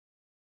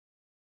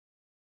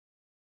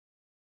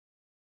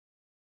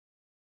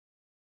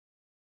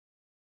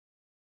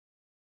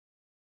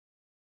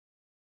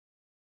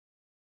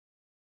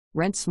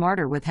Rent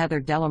smarter with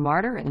Heather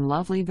Delamarter in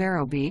lovely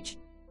Vero Beach.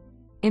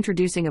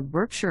 Introducing a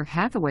Berkshire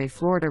Hathaway,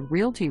 Florida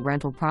Realty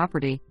rental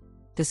property.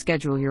 To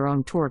schedule your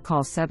own tour,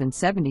 call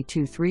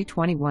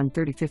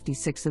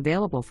 772-321-3056.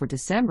 Available for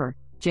December,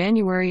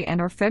 January,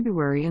 and/or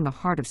February in the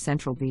heart of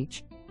Central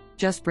Beach.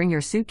 Just bring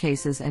your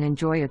suitcases and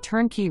enjoy a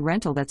turnkey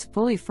rental that's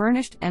fully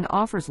furnished and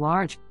offers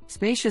large,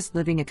 spacious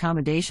living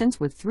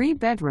accommodations with 3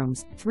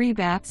 bedrooms, 3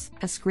 baths,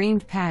 a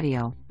screened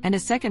patio, and a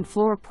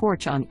second-floor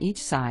porch on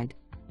each side.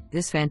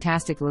 This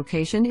fantastic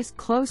location is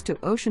close to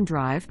Ocean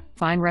Drive,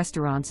 fine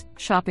restaurants,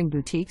 shopping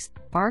boutiques,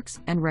 parks,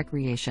 and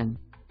recreation.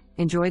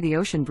 Enjoy the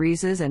ocean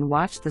breezes and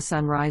watch the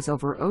sunrise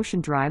over Ocean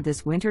Drive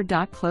this winter.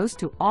 Close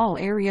to all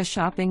area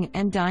shopping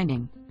and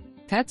dining.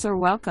 Pets are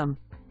welcome.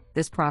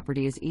 This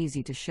property is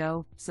easy to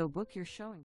show, so book your showing.